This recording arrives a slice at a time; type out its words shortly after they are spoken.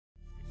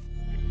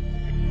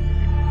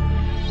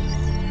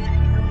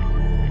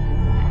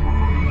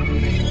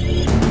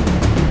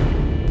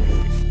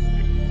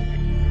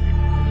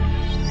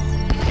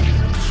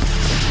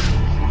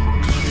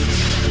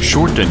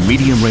short and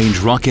medium-range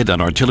rocket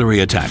and artillery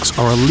attacks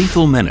are a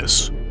lethal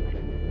menace.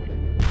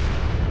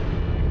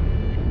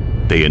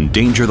 They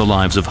endanger the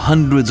lives of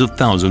hundreds of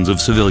thousands of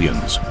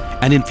civilians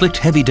and inflict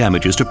heavy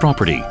damages to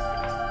property.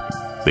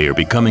 They are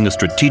becoming a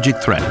strategic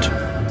threat.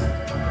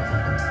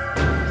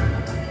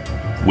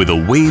 With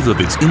a wave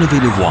of its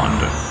innovative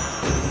wand,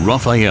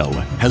 Rafael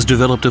has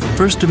developed a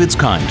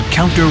first-of-its-kind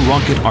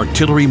counter-rocket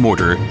artillery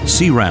mortar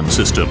CRAM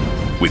system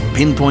with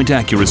pinpoint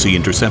accuracy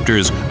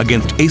interceptors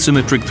against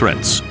asymmetric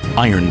threats,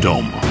 Iron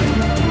Dome.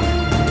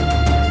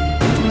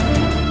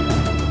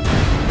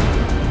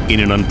 In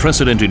an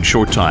unprecedented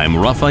short time,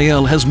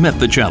 Rafael has met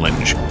the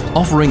challenge,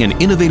 offering an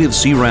innovative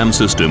CRAM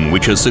system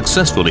which has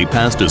successfully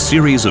passed a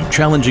series of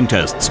challenging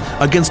tests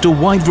against a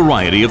wide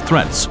variety of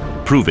threats,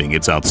 proving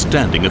its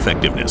outstanding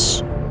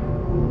effectiveness.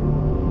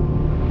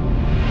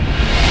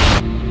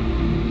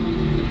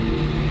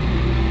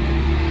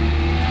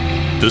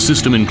 The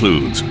system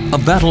includes a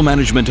battle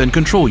management and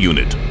control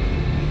unit,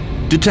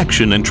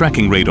 detection and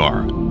tracking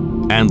radar,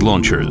 and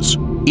launchers,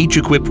 each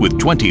equipped with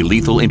 20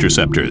 lethal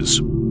interceptors.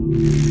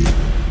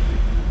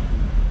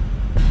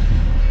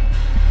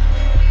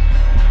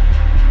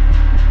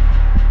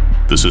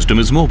 The system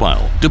is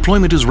mobile,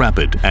 deployment is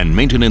rapid, and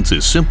maintenance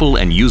is simple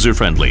and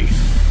user-friendly.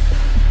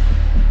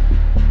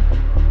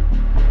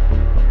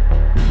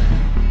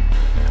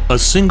 A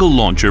single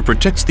launcher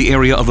protects the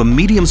area of a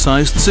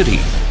medium-sized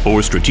city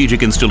or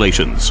strategic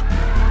installations.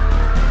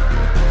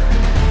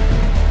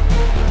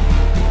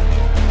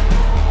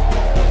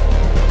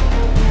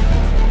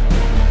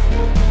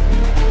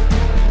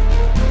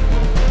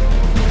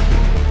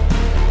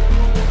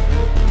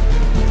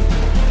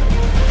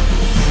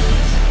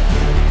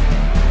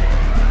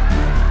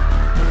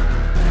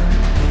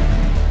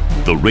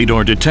 The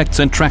radar detects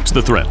and tracks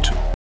the threat,